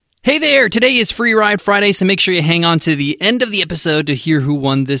Hey there! Today is Free Ride Friday, so make sure you hang on to the end of the episode to hear who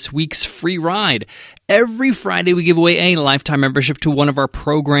won this week's free ride. Every Friday, we give away a lifetime membership to one of our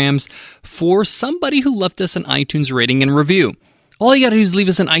programs for somebody who left us an iTunes rating and review. All you gotta do is leave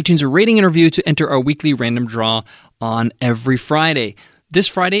us an iTunes rating and review to enter our weekly random draw on every Friday. This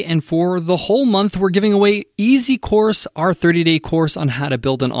Friday and for the whole month, we're giving away Easy Course, our 30-day course on how to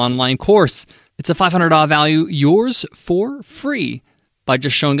build an online course. It's a $500 value, yours for free, by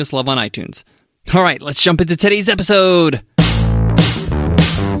just showing us love on iTunes. All right, let's jump into today's episode.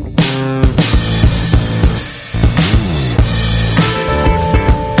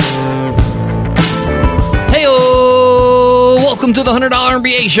 Hey-o! Welcome to the $100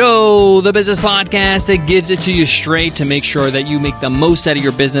 MBA Show, the business podcast that gives it to you straight to make sure that you make the most out of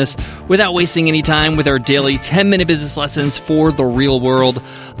your business without wasting any time with our daily 10-minute business lessons for the real world.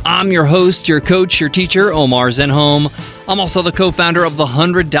 I'm your host, your coach, your teacher, Omar Zenhom. I'm also the co-founder of the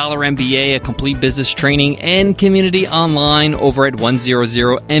 $100 MBA, a complete business training and community online over at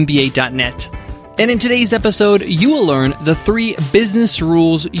 100mba.net. And in today's episode, you will learn the 3 business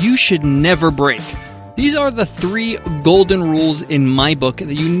rules you should never break. These are the 3 golden rules in my book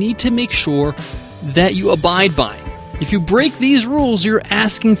that you need to make sure that you abide by. If you break these rules, you're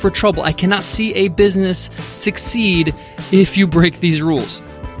asking for trouble. I cannot see a business succeed if you break these rules.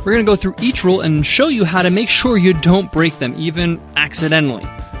 We're going to go through each rule and show you how to make sure you don't break them, even accidentally.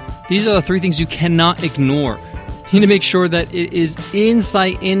 These are the 3 things you cannot ignore. You need to make sure that it is in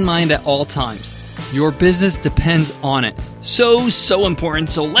sight, in mind at all times. Your business depends on it. So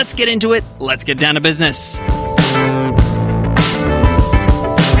important. So let's get into it. Let's get down to business.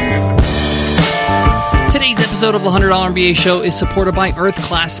 Today's episode of the $100 MBA Show is supported by Earth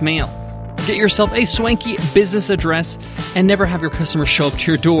Class Mail. Get yourself a swanky business address and never have your customers show up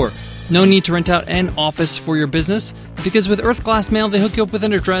to your door. No need to rent out an office for your business because with Earth Class Mail, they hook you up with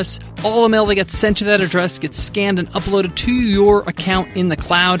an address. All the mail that gets sent to that address gets scanned and uploaded to your account in the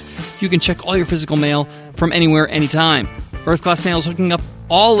cloud. You can check all your physical mail from anywhere, anytime. Earth Class Mail is hooking up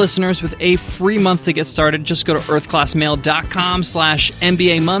all listeners with a free month to get started. Just go to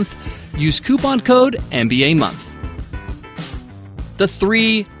earthclassmail.com/MBA month. Use coupon code MBA month. The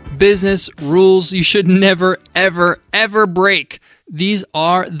 3 business rules you should never, ever break. These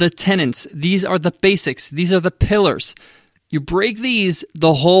are the tenets. These are the basics. These are the pillars. You break these,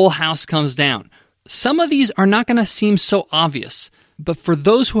 the whole house comes down. Some of these are not going to seem so obvious, but for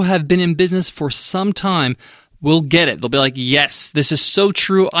those who have been in business for some time, will get it. They'll be like, yes, this is so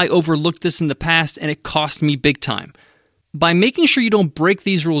true. I overlooked this in the past and it cost me big time. By making sure you don't break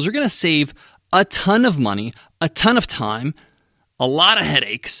these rules, you're going to save a ton of money, a ton of time, a lot of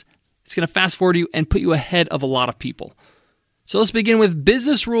headaches. It's going to fast forward you and put you ahead of a lot of people. So let's begin with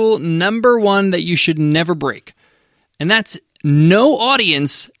business rule number 1 that you should never break. And that's no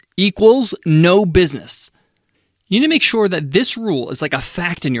audience equals no business. You need to make sure that this rule is like a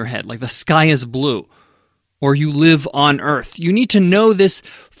fact in your head, like the sky is blue or you live on Earth. You need to know this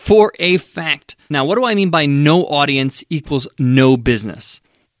for a fact. Now, what do I mean by no audience equals no business?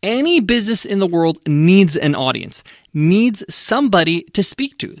 Any business in the world needs an audience, needs somebody to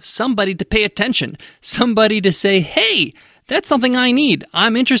speak to, somebody to pay attention, somebody to say, hey, that's something I need.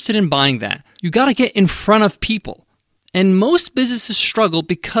 I'm interested in buying that. You got to get in front of people. And most businesses struggle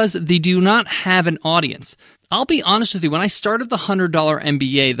because they do not have an audience. I'll be honest with you, when I started the $100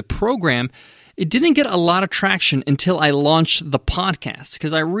 MBA, the program, it didn't get a lot of traction until I launched the podcast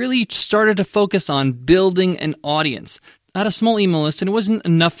because I really started to focus on building an audience. I had a small email list and it wasn't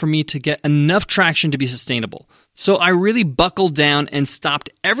enough for me to get enough traction to be sustainable. So I really buckled down and stopped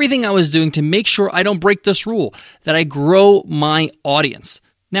everything I was doing to make sure I don't break this rule, that I grow my audience.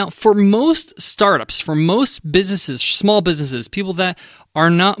 Now, for most startups, for most businesses, small businesses, people that are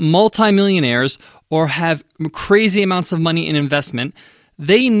not multimillionaires or have crazy amounts of money in investment,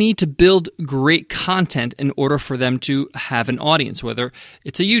 they need to build great content in order for them to have an audience, whether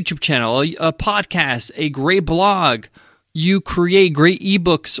it's a YouTube channel, a podcast, a great blog. You create great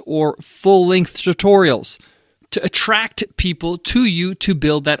ebooks or full-length tutorials to attract people to you to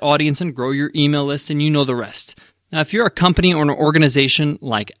build that audience and grow your email list, and you know the rest. Now, if you're a company or an organization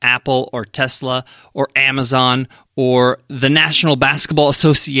like Apple or Tesla or Amazon or the National Basketball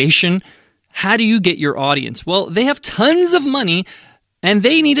Association, how do you get your audience? Well, they have tons of money and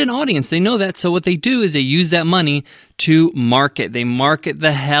they need an audience. They know that. So what they do is they use that money to market. They market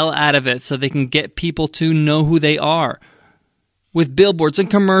the hell out of it so they can get people to know who they are. With billboards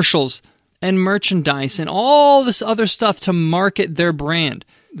and commercials and merchandise and all this other stuff to market their brand.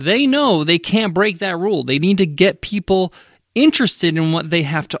 They know they can't break that rule. They need to get people interested in what they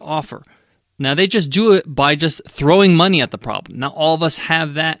have to offer. Now, they just do it by just throwing money at the problem. Not all of us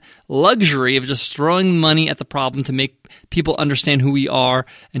have that luxury of just throwing money at the problem to make people understand who we are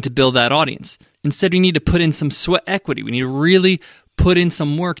and to build that audience. Instead, we need to put in some sweat equity. We need to really put in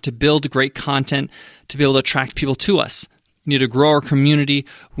some work to build great content to be able to attract people to us. We need to grow our community.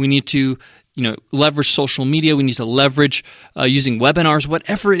 We need to leverage social media. We need to leverage using webinars,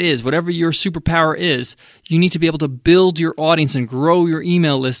 whatever it is, whatever your superpower is, you need to be able to build your audience and grow your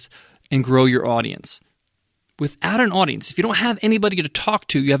email list and grow your audience. Without an audience, if you don't have anybody to talk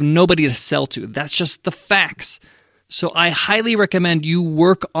to, you have nobody to sell to. That's just the facts. So I highly recommend you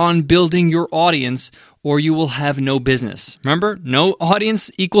work on building your audience or you will have no business. Remember, no audience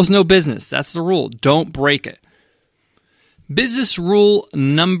equals no business. That's the rule. Don't break it. Business rule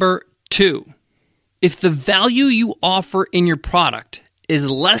number 2. If the value you offer in your product is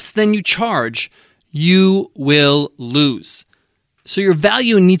less than you charge, you will lose. So your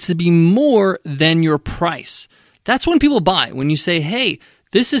value needs to be more than your price. That's when people buy. When you say, hey,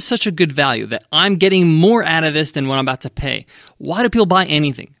 this is such a good value that I'm getting more out of this than what I'm about to pay. Why do people buy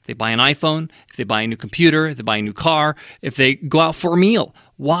anything? If they buy an iPhone, if they buy a new computer, if they buy a new car, if they go out for a meal,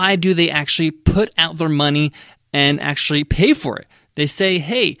 why do they actually put out their money and actually pay for it? They say,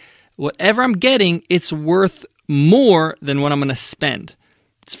 hey, whatever I'm getting, it's worth more than what I'm going to spend.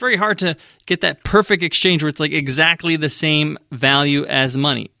 It's very hard to get that perfect exchange where it's like exactly the same value as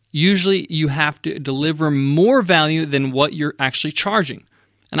money. Usually you have to deliver more value than what you're actually charging.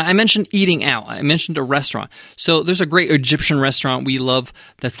 And I mentioned eating out. I mentioned a restaurant. So there's a great Egyptian restaurant we love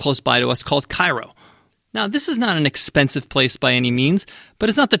that's close by to us called Cairo. Now, this is not an expensive place by any means, but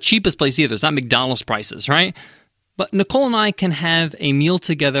it's not the cheapest place either. It's not McDonald's prices, right? But Nicole and I can have a meal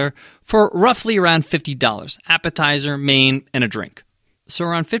together for roughly around $50, appetizer, main, and a drink. So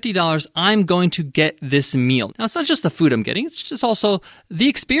around $50, I'm going to get this meal. Now, it's not just the food I'm getting. It's just also the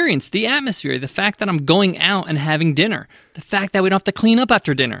experience, the atmosphere, the fact that I'm going out and having dinner, the fact that we don't have to clean up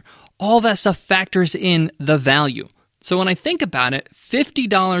after dinner. All that stuff factors in the value. So when I think about it,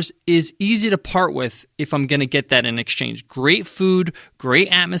 $50 is easy to part with if I'm going to get that in exchange. Great food, great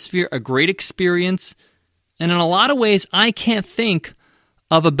atmosphere, a great experience. And in a lot of ways, I can't think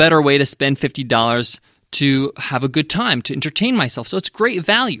of a better way to spend $50 to have a good time, to entertain myself. So it's great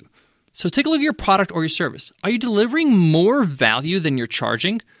value. So take a look at your product or your service. Are you delivering more value than you're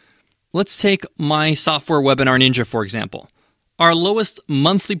charging? Let's take my software Webinar Ninja, for example. Our lowest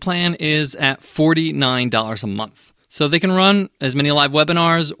monthly plan is at $49 a month. So they can run as many live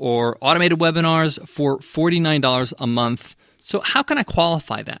webinars or automated webinars for $49 a month. So how can I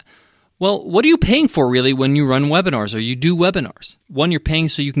qualify that? Well, what are you paying for really when you run webinars or you do webinars? One, you're paying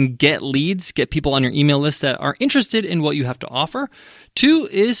so you can get leads, get people on your email list that are interested in what you have to offer. 2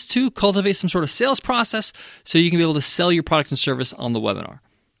 is to cultivate some sort of sales process so you can be able to sell your products and service on the webinar.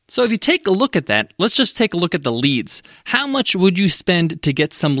 So if you take a look at that, let's just take a look at the leads. How much would you spend to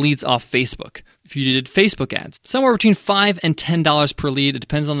get some leads off Facebook? If you did Facebook ads, somewhere between $5 and $10 per lead. It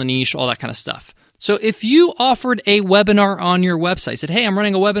depends on the niche, all that kind of stuff. So if you offered a webinar on your website, said, hey, I'm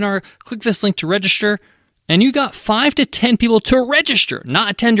running a webinar, click this link to register, and you got 5 to 10 people to register,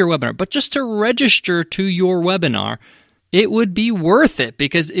 not attend your webinar, but just to register to your webinar, it would be worth it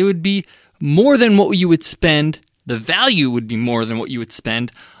because it would be more than what you would spend. The value would be more than what you would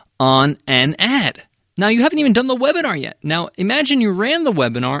spend on an ad. Now, you haven't even done the webinar yet. Now, imagine you ran the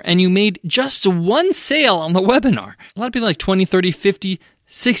webinar and you made just one sale on the webinar. A lot of people like 20, 30, 50,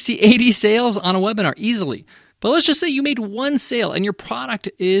 60, 80 sales on a webinar easily. But let's just say you made one sale and your product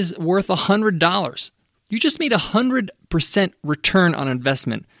is worth $100. You just made 100% return on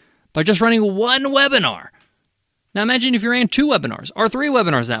investment by just running one webinar. Now imagine if you ran 2 webinars or 3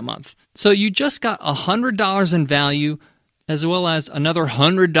 webinars that month. So you just got $100 in value as well as another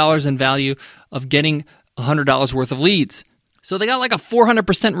 $100 in value of getting $100 worth of leads. So they got like a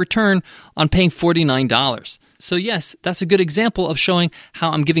 400% return on paying $49. So yes, that's a good example of showing how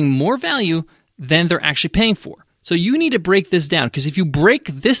I'm giving more value than they're actually paying for. So you need to break this down because if you break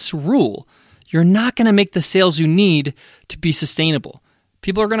this rule, you're not going to make the sales you need to be sustainable.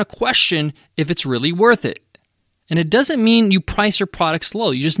 People are going to question if it's really worth it. And it doesn't mean you price your products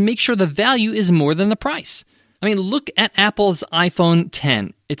low. You just make sure the value is more than the price. I mean, look at Apple's iPhone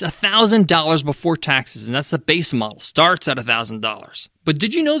 10. It's $1,000 before taxes, and that's the base model. Starts at $1,000. But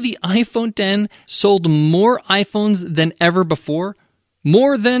did you know the iPhone 10 sold more iPhones than ever before?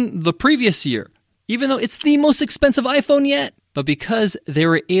 More than the previous year, even though it's the most expensive iPhone yet. But because they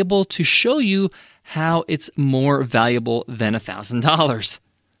were able to show you how it's more valuable than $1,000.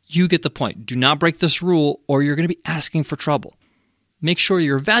 You get the point. Do not break this rule or you're going to be asking for trouble. Make sure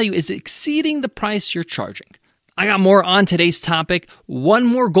your value is exceeding the price you're charging. I got more on today's topic. One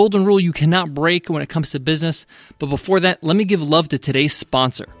more golden rule you cannot break when it comes to business. But before that, let me give love to today's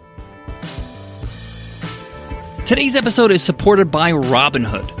sponsor. Today's episode is supported by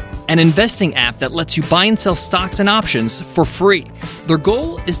Robinhood, an investing app that lets you buy and sell stocks and options for free. Their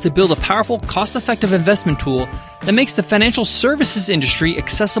goal is to build a powerful, cost-effective investment tool that makes the financial services industry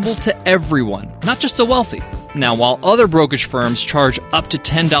accessible to everyone, not just the wealthy. Now, while other brokerage firms charge up to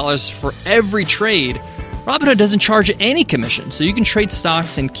 $10 for every trade, Robinhood doesn't charge any commission, so you can trade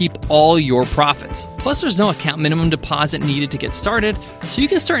stocks and keep all your profits. Plus, there's no account minimum deposit needed to get started, so you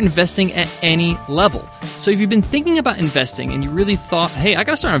can start investing at any level. So if you've been thinking about investing and you really thought, hey, I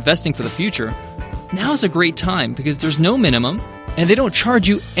gotta start investing for the future, now is a great time because there's no minimum and they don't charge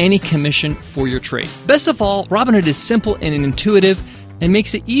you any commission for your trade. Best of all, Robinhood is simple and intuitive and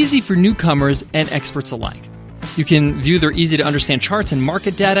makes it easy for newcomers and experts alike. You can view their easy-to-understand charts and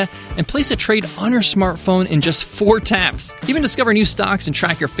market data and place a trade on your smartphone in just 4 taps. Even discover new stocks and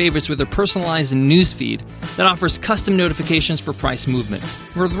track your favorites with their personalized news feed that offers custom notifications for price movements.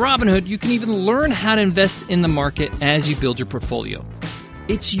 With Robinhood, you can even learn how to invest in the market as you build your portfolio.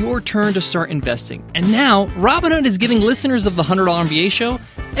 It's your turn to start investing. And now, Robinhood is giving listeners of the $100 MBA show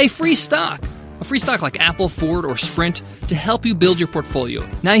a free stock. A free stock like Apple, Ford, or Sprint to help you build your portfolio.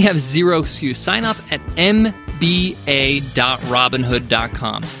 Now you have zero excuse. Sign up at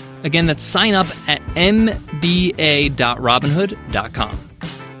mba.robinhood.com. Again, that's sign up at mba.robinhood.com.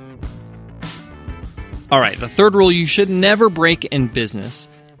 All right, the third rule you should never break in business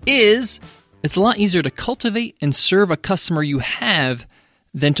is it's a lot easier to cultivate and serve a customer you have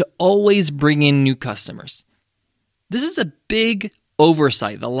than to always bring in new customers. This is a big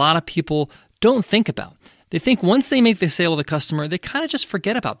oversight that a lot of people don't think about. They think once they make the sale with a customer, they kind of just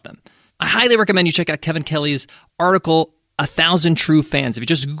forget about them. I highly recommend you check out Kevin Kelly's article, 1,000 True Fans. If you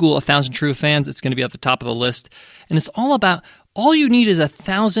just Google 1,000 True Fans, it's going to be at the top of the list. And it's all about, all you need is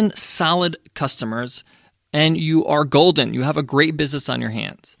 1,000 solid customers, and you are golden. You have a great business on your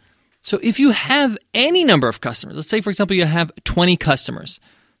hands. So if you have any number of customers, let's say, for example, you have 20 customers,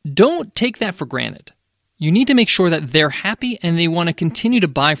 don't take that for granted. You need to make sure that they're happy and they want to continue to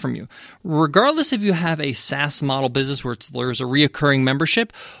buy from you. Regardless if you have a SaaS model business where there's a reoccurring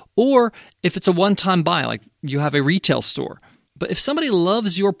membership, or if it's a one-time buy, like you have a retail store. But if somebody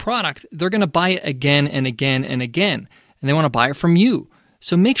loves your product, they're going to buy it again and again and again, and they want to buy it from you.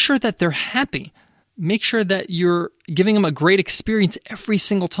 So make sure that they're happy. Make sure that you're giving them a great experience every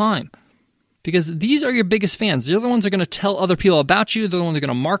single time. Because these are your biggest fans. They're the ones that are going to tell other people about you. They're the ones that are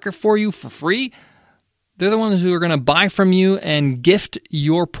going to market for you for free. They're the ones who are going to buy from you and gift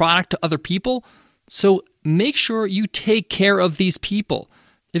your product to other people. So make sure you take care of these people.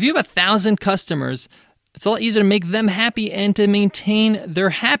 If you have 1,000 customers, it's a lot easier to make them happy and to maintain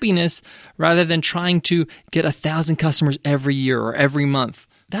their happiness rather than trying to get 1,000 customers every year or every month.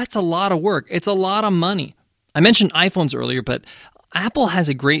 That's a lot of work. It's a lot of money. I mentioned iPhones earlier, but Apple has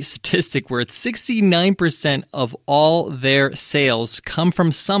a great statistic where it's 69% of all their sales come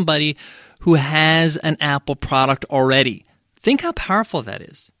from somebody who has an Apple product already. Think how powerful that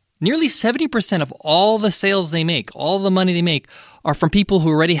is. Nearly 70% of all the sales they make, all the money they make, are from people who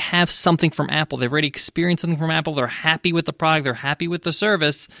already have something from Apple. They've already experienced something from Apple. They're happy with the product. They're happy with the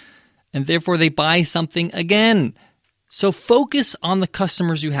service. And therefore, they buy something again. So focus on the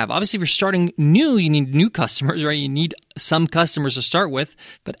customers you have. Obviously, if you're starting new, you need new customers, right? You need some customers to start with.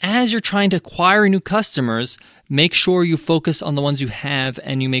 But as you're trying to acquire new customers, make sure you focus on the ones you have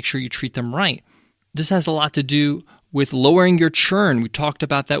and you make sure you treat them right. This has a lot to do with lowering your churn. We talked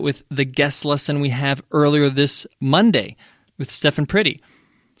about that with the guest lesson we have earlier this Monday with Stefan Pretty.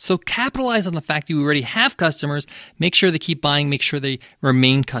 So capitalize on the fact that you already have customers. Make sure they keep buying. Make sure they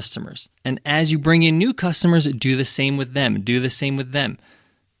remain customers. And as you bring in new customers, do the same with them. Do the same with them.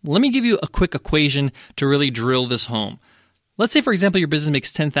 Let me give you a quick equation to really drill this home. Let's say, for example, your business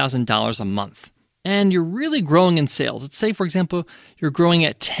makes $10,000 a month and you're really growing in sales. Let's say, for example, you're growing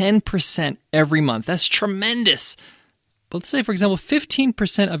at 10% every month. That's tremendous. But let's say, for example,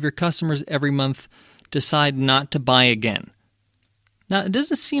 15% of your customers every month decide not to buy again. Now, it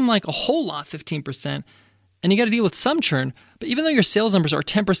doesn't seem like a whole lot, 15%, and you got to deal with some churn, but even though your sales numbers are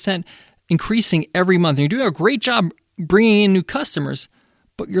 10% increasing every month, and you're doing a great job bringing in new customers,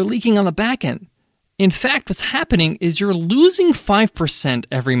 but you're leaking on the back end. In fact, what's happening is you're losing 5%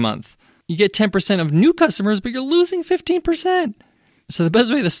 every month. You get 10% of new customers, but you're losing 15%. So the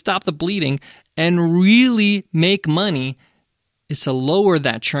best way to stop the bleeding and really make money is to lower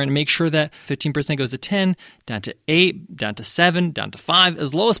that churn and make sure that 15% goes to 10, down to 8, down to 7, down to 5,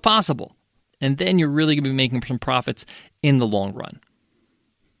 as low as possible. And then you're really going to be making some profits in the long run.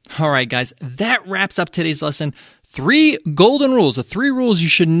 All right, guys, that wraps up today's lesson. 3 golden rules, the 3 rules you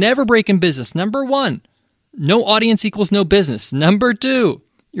should never break in business. Number 1, no audience equals no business. Number 2,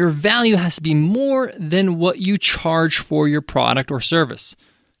 your value has to be more than what you charge for your product or service.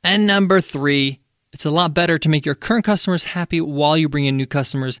 And number 3, it's a lot better to make your current customers happy while you bring in new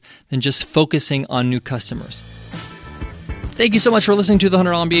customers than just focusing on new customers. Thank you so much for listening to the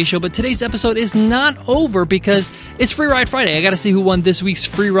 $100 MBA Show, but today's episode is not over because it's Free Ride Friday. I got to see who won this week's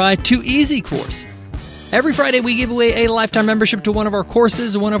Free Ride to Easy course. Every Friday, we give away a lifetime membership to one of our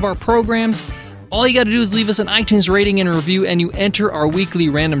courses, one of our programs. All you got to do is leave us an iTunes rating and a review, and you enter our weekly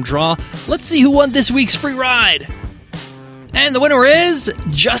random draw. Let's see who won this week's free ride. And the winner is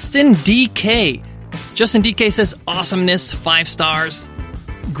Justin DK. Justin DK says, awesomeness, 5 stars.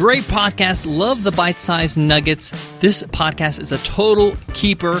 Great podcast. Love the bite-sized nuggets. This podcast is a total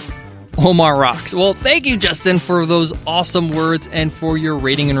keeper. Omar rocks. Well, thank you, Justin, for those awesome words and for your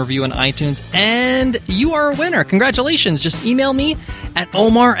rating and review on iTunes. And you are a winner. Congratulations. Just email me at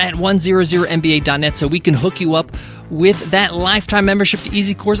omar@100mba.net so we can hook you up with that lifetime membership to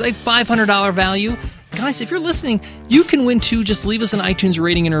Easy course, a $500 value. Guys, if you're listening, you can win too. Just leave us an iTunes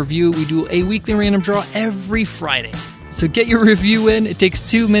rating and review. We do a weekly random draw every Friday. So get your review in. It takes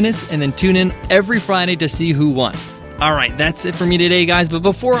 2 minutes, and then tune in every Friday to see who won. All right, that's it for me today, guys. But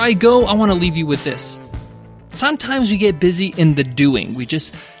before I go, I want to leave you with this. Sometimes we get busy in the doing. We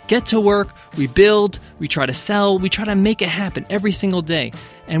just get to work, we build, we try to sell, we try to make it happen every single day.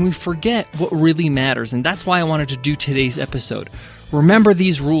 And we forget what really matters. And that's why I wanted to do today's episode. Remember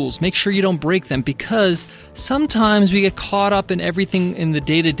these rules. Make sure you don't break them, because sometimes we get caught up in everything in the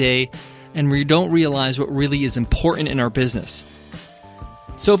day-to-day and we don't realize what really is important in our business.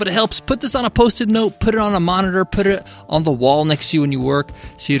 So if it helps, put this on a Post-it note, put it on a monitor, put it on the wall next to you when you work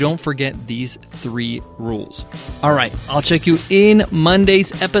so you don't forget these 3 rules. All right, I'll check you in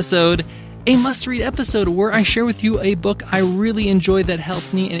Monday's episode, a must-read episode where I share with you a book I really enjoyed that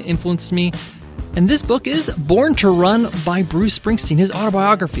helped me and influenced me. And this book is Born to Run by Bruce Springsteen, his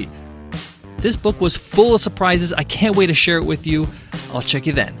autobiography. This book was full of surprises. I can't wait to share it with you. I'll check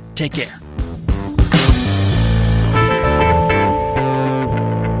you then. Take care.